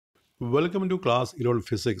Welcome to class 11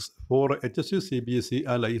 physics for HSS, CBSE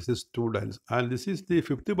and ISS students, and this is the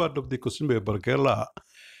fifth part of the question paper Kerala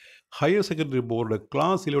Higher Secondary Board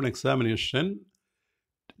class 11 examination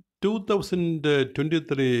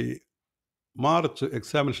 2023 March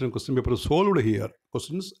examination question paper solved here.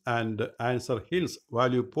 Questions and answer hints,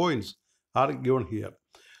 value points are given here.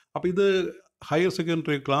 അപ്പോൾ ഇത് higher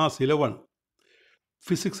secondary class 11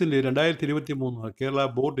 ഫിസിക്സിൻ്റെ 2023 Kerala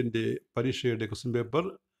ബോർഡിൻ്റെ പരീക്ഷയുടെ question paper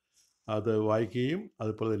അത് വായിക്കുകയും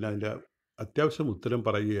അതുപോലെ തന്നെ അതിൻ്റെ അത്യാവശ്യം ഉത്തരം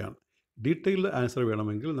പറയുകയാണ്. ഡീറ്റെയിൽഡ് ആൻസർ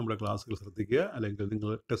വേണമെങ്കിൽ നമ്മുടെ ക്ലാസ്സുകൾ ശ്രദ്ധിക്കുക, അല്ലെങ്കിൽ നിങ്ങൾ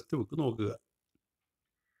ടെക്സ്റ്റ് ബുക്ക് നോക്കുക.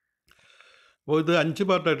 അപ്പോൾ ഇത് 5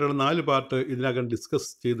 പാർട്ടായിട്ടാണ്, 4 പാർട്ട് ഇതിനകം ഡിസ്കസ്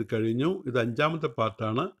ചെയ്ത് കഴിഞ്ഞു. ഇത് 5ാമത്തെ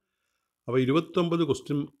പാർട്ടാണ്. അപ്പോൾ 29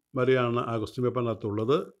 ക്വസ്റ്റ്യൻ വരെയാണ് ആ ക്വസ്റ്റ്യൻ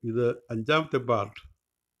പേപ്പറിനകത്തുള്ളത്. ഇത് 5ാമത്തെ പാർട്ട്.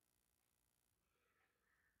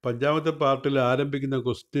 5ാമത്തെ പാർട്ടിൽ ആരംഭിക്കുന്ന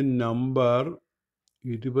ക്വസ്റ്റ്യൻ നമ്പർ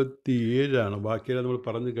 27 ബാക്കിയെല്ലാം നമ്മൾ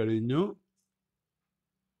പറഞ്ഞു കഴിഞ്ഞു.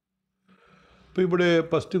 ഇപ്പോൾ ഇവിടെ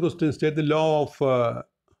first question state the law of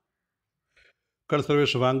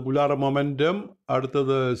conservation of angular momentum.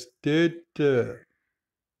 അടുത്തത്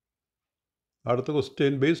അടുത്ത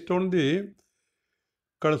question based on the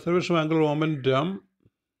conservation of angular momentum,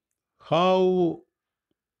 how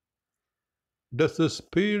does the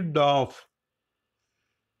speed of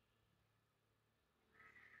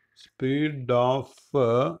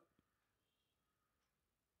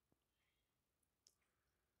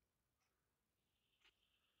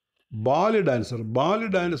ballet dancer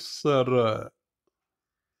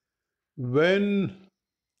when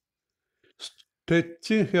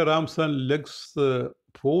stretching her arms and legs,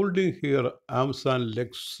 folding her arms and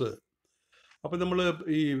legs. അപ്പോൾ നമ്മൾ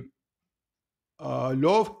ഈ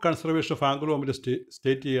law of conservation of angular momentum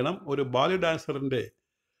state ചെയ്യണം. ഒരു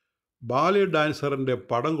ബാലി ഡാൻസറിൻ്റെ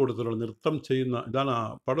പടം കൊടുത്തിട്ടുണ്ട്, നൃത്തം ചെയ്യുന്ന. ഇതാണ് ആ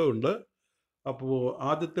പടമുണ്ട്. അപ്പോൾ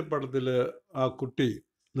ആദ്യത്തെ പടത്തിൽ ആ കുട്ടി,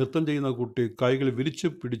 നൃത്തം ചെയ്യുന്ന കുട്ടി കൈകൾ വിരിച്ച്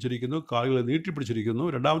പിടിച്ചിരിക്കുന്നു, കാലുകൾ നീട്ടിപ്പിടിച്ചിരിക്കുന്നു.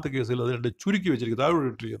 രണ്ടാമത്തെ കേസിൽ അത് രണ്ട് ചുരുക്കി വെച്ചിരിക്കുന്നു, താഴെ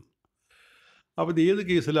ഇട്ടിരിക്കുന്നു. അപ്പോൾ ഇത് ഏത്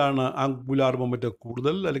കേസിലാണ് ആംഗുലാർ മൊമെൻറ്റം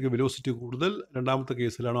കൂടുതൽ അല്ലെങ്കിൽ വെലോസിറ്റി കൂടുതൽ, രണ്ടാമത്തെ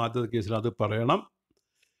കേസിലാണോ ആദ്യത്തെ കേസിലാണോ അത് പറയണം.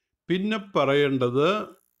 പിന്നെ പറയേണ്ടത്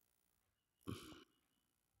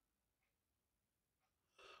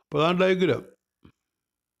പ്രധാന ഡയഗ്രാം.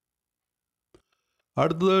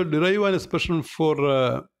 അടുത്തത് derive an expression for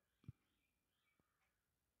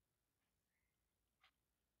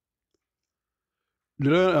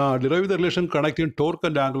derive the relation connecting torque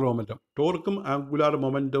and angular momentum. ടോർക്കും angular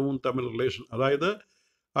മൊമെൻറ്റവും തമ്മിൽ റിലേഷൻ, അതായത്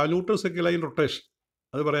ആ ന്യൂട്ടൺ സെക്കൻഡ് ലൈൻ റൊട്ടേഷൻ,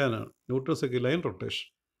 അത് പറയാനാണ്. Newton second line rotation.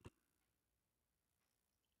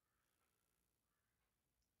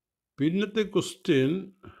 പിന്നത്തെ question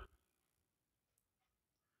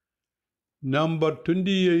number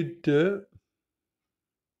 28,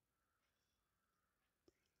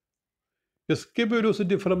 escape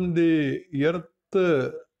velocity from the earth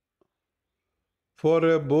for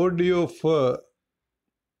a body of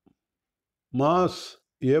mass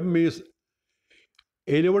m is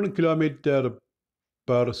 11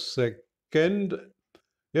 km/second.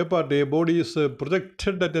 A body is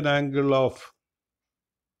projected at an angle of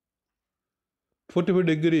 45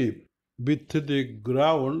 degrees with the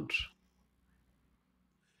ground.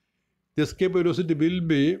 The escape velocity will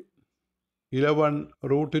be 11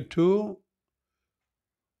 root 2,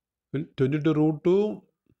 22 root 2,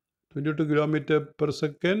 22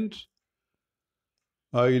 km/second,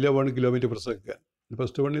 11 km/second. The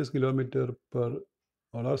first one is kilometer per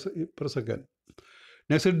second.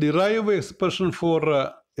 Next, derive expression for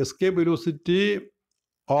escape velocity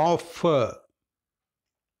of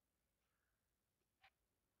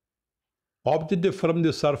object from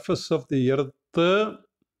the surface of the earth.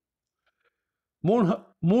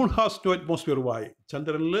 Moon has no atmosphere. Why?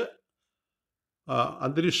 ചന്ദ്രനിൽ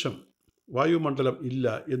അന്തരീക്ഷം, വായുമണ്ഡലം ഇല്ല,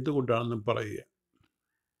 എന്തുകൊണ്ടാണെന്ന് പറയുക.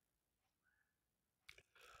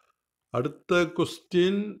 അടുത്ത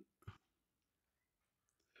question,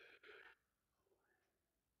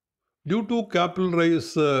 due to capillary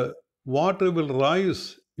rise, water will rise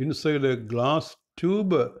inside a glass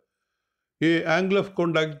tube. A angle of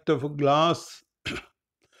contact of glass,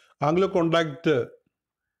 angle of contact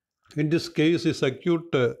in this case is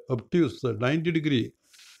acute obtuse 90 degree,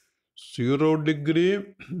 0 degree.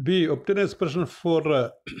 B, obtain an expression for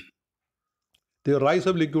the rise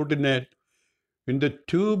of liquid in the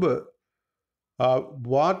tube.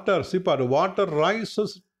 Water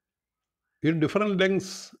rises in different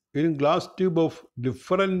lengths in glass tube of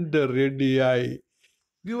different radii.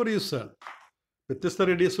 Give reason. വ്യത്യസ്ത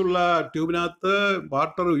റേഡിയസുള്ള ട്യൂബിനകത്ത്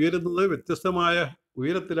water ഉയരുന്നത് വ്യത്യസ്തമായ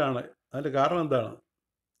ഉയരത്തിലാണ്. അതിൻ്റെ കാരണം എന്താണ്?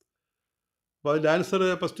 അപ്പോൾ അതിൻ്റെ answer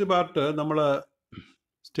first part നമ്മൾ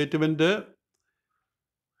സ്റ്റേറ്റ്മെൻറ്റ്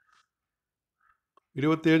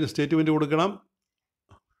 27 സ്റ്റേറ്റ്മെൻറ്റ് കൊടുക്കണം.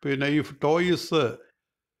 പിന്നെ if to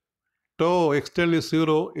external is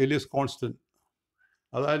 0, L is constant.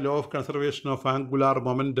 അതായത് law of conservation of angular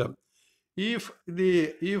momentum. If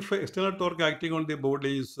external torque acting on the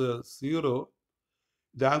body is 0,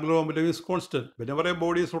 the angular momentum is constant. Whenever a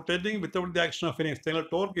body is rotating without the action of any external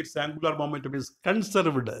torque, its angular momentum is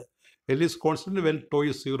conserved. L is constant when tau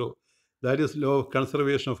is 0. That is law of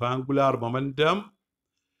conservation of angular momentum.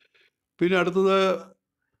 പിന്നെ അടുത്തത്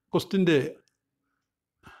ക്വസ്റ്റിൻ്റെ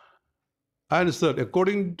answer.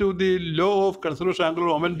 According to the law of conservation of angular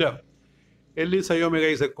momentum, L is I omega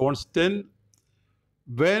is a constant.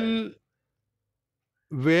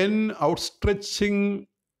 When outstretching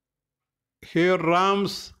hair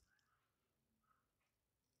rams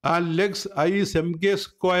and legs, I is mk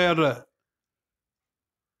square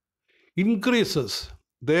increases,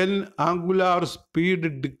 then angular speed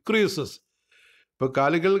decreases. ഇപ്പോൾ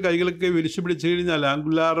കൈകളൊക്കെ വിരിച്ചു പിടിച്ചു കഴിഞ്ഞാൽ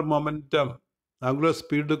angular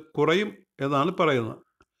speed കുറയും എന്നാണ് പറയുന്നത്.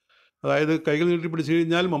 അതായത് കൈകൾ നീട്ടി പിടിച്ചു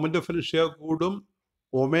കഴിഞ്ഞാൽ മൊമെൻ്റ് ഓഫ് ഇനർഷ്യ കൂടും,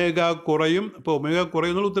 ഒമേഗ കുറയും. അപ്പോൾ ഒമേഗ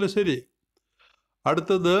കുറയുന്നുള്ള ഉത്തരം ശരി.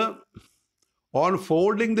 അടുത്തത് on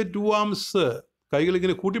folding the two arms, കൈകൾ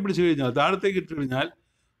ഇങ്ങനെ കൂട്ടിപ്പിടിച്ചു കഴിഞ്ഞാൽ താഴത്തേക്ക് ഇട്ട് കഴിഞ്ഞാൽ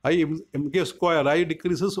mk square I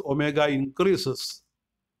decreases, omega increases.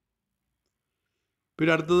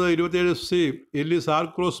 പിന്നെ അടുത്തത് 27C, L is R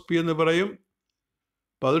cross P എന്ന് പറയും.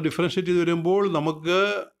 അപ്പോൾ അത് ഡിഫറൻഷ്യേറ്റ് ചെയ്ത് വരുമ്പോൾ നമുക്ക്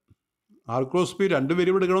R cross P രണ്ട്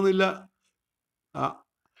വേരിയബിൾ എടുക്കണമെന്നില്ല.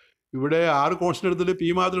 ഇവിടെ R കോൺസ്റ്റന്റ് എടുത്തിട്ട് P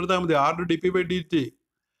മാത്രം എടുത്താൽ മതി. R × dp/dt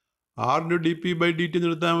എന്ന്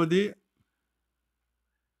എടുത്താൽ മതി.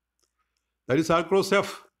 That is R cross F.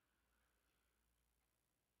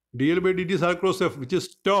 dl/dt is R cross F, which is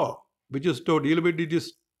tau. dl/dt is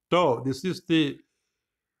tau. This is the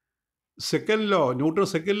second law,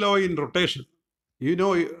 Newton's second law in rotation. You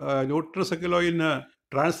know, Newton's second law in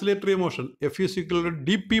translatory motion. F is equal to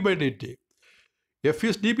dp/dt. F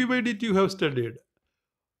is dp/dt you have studied.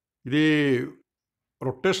 The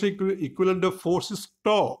rotation equivalent of force is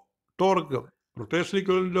torque. Rotation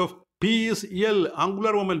equivalent of P is L,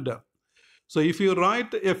 angular momentum. So if you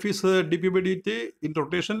write F is dp/dt in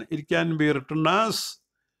rotation, it can be written as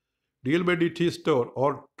dl/dt is tau,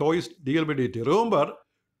 or tau is dl/dt. Remember,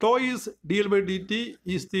 tau is dl/dt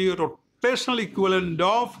is the rotational equivalent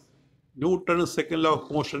of Newton's second law of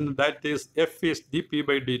motion. That is F is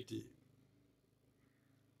dp/dt.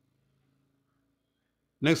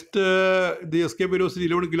 Next, the escape velocity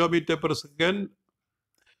 11 km/s,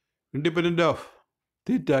 independent of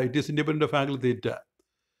theta. It is independent of angle theta.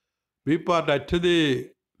 V part at the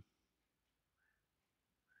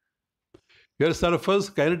air surface,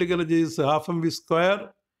 kinetic energy is half mv square.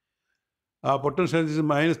 Potential is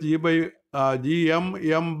minus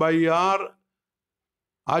gm/r.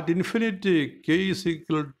 At infinity, k is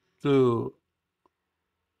equal to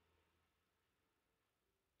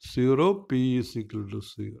 0, P is equal to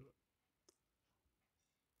 0.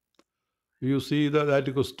 You see that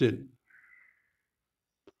question.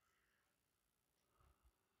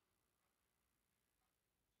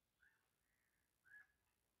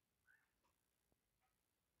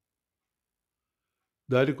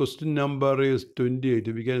 That question number is 28.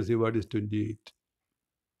 We can see what is 28.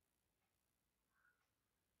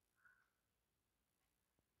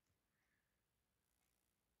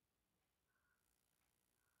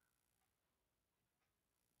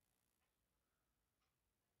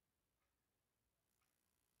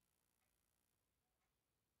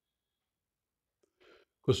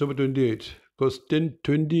 Question number 28. Question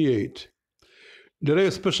 28. Derive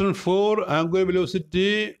expression for angular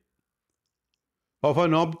velocity of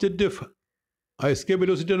an object, escape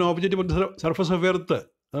velocity of an object on the surface of Earth.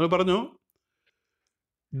 നമ്മൾ പറഞ്ഞു,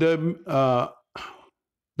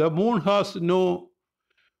 the moon has no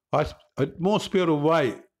atmosphere. Why?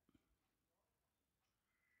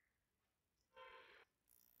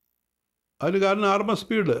 അതിന് കാരണം RMS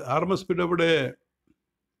speed അവിടെ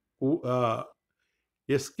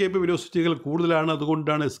escape വെലോസിറ്റികൾ കൂടുതലാണ്,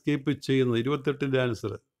 അതുകൊണ്ടാണ് escape ചെയ്യുന്നത്. 28ൻ്റെ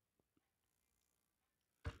answer.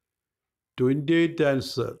 28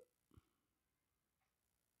 answer.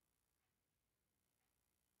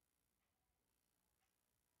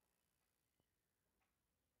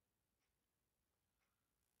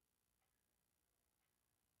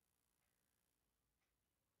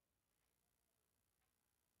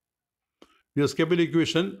 The escape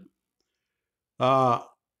equation,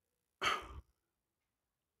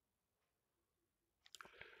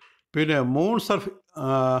 പിന്നെ moon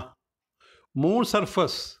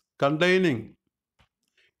surface containing,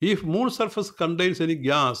 if moon surface contains any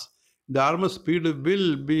gas, the RMS speed will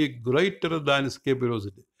be greater than escape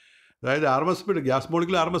velocity. അതായത് RMS speed, gas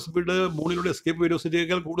molecule RMS speed മൂണിലൂടെ escape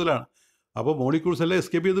വെലോസിറ്റിയേക്കാൾ കൂടുതലാണ്. അപ്പോൾ molecules എല്ലാം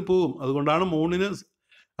escape ചെയ്ത് പോകും. അതുകൊണ്ടാണ് മൂണിന്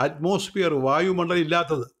atmosphere, വായുമണ്ഡലം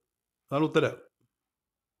ഇല്ലാത്തത്. അതാണ് ഉത്തരം.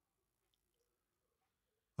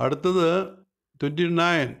 അടുത്തത്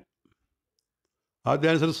 29. The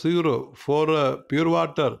answer is 0. For pure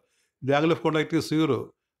water, the angle of contact is 0.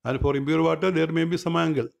 And for impure water, there may be some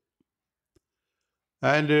angle.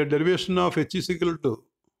 And derivation of H is equal to,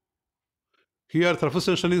 here surface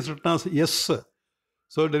tension is written as S.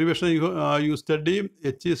 So derivation you study,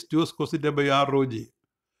 H is 2 cos theta by R rho G.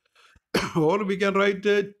 Or we can write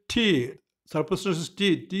T. Surface tension is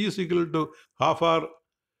T. T is equal to half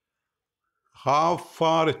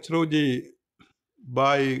R H rho G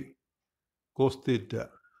by cos theta.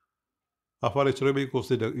 Half R H rho by cos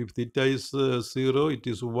theta. If theta is 0, it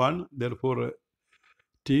is 1. Therefore,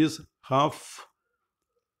 T is half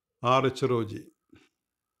R H rho G.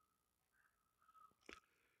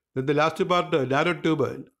 Then the last part, narrow tube.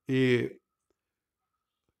 ഈ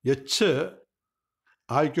H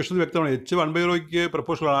ആ equation വ്യക്തമാണ്. H 1/ρയ്ക്ക്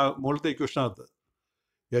പ്രപ്പോർഷണലാണ് മുകളിലത്തെ ഇക്വേഷനകത്ത്.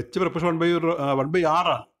 H proportion 1/r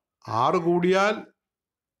ആണ്. ആറ് കൂടിയാൽ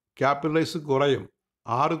capitalise കുറയും,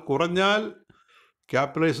 ആറ് കുറഞ്ഞാൽ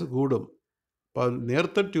ക്യാപിറ്റലൈസ് കൂടും. അപ്പം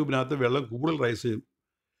നേരത്തെ ട്യൂബിനകത്ത് വെള്ളം കൂടുതൽ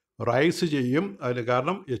റൈസ് ചെയ്യും. അതിന്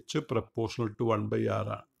കാരണം എച്ച് പ്രപ്പോർഷണൽ ടു 1/r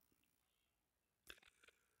ആണ്.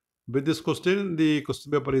 With this question, the question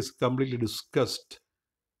paper is completely discussed.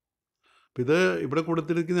 അപ്പം ഇത് ഇവിടെ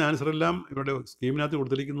കൊടുത്തിരിക്കുന്ന ആൻസർ എല്ലാം ഇവിടെ സ്കീമിനകത്ത്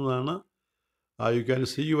കൊടുത്തിരിക്കുന്നതാണ്. You can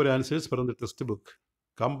see your answers from the textbook.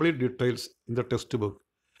 Complete details in the textbook.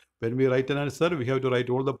 When we write an answer, we have to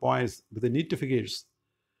write all the points with the neat figures.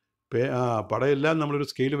 പടമെല്ലാം നമ്മളൊരു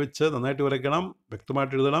scale വെച്ച് നന്നായിട്ട് വരയ്ക്കണം,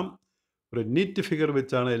 വ്യക്തമായിട്ട് എഴുതണം. ഒരു NEET figure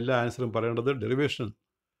വെച്ചാണ് എല്ലാ ആൻസറും പറയേണ്ടത്. ഡെറിവേഷൻ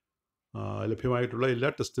ലഭ്യമായിട്ടുള്ള എല്ലാ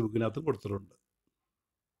ടെക്സ്റ്റ് ബുക്കിനകത്തും കൊടുത്തിട്ടുണ്ട്.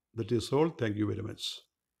 That is all. Thank you very much.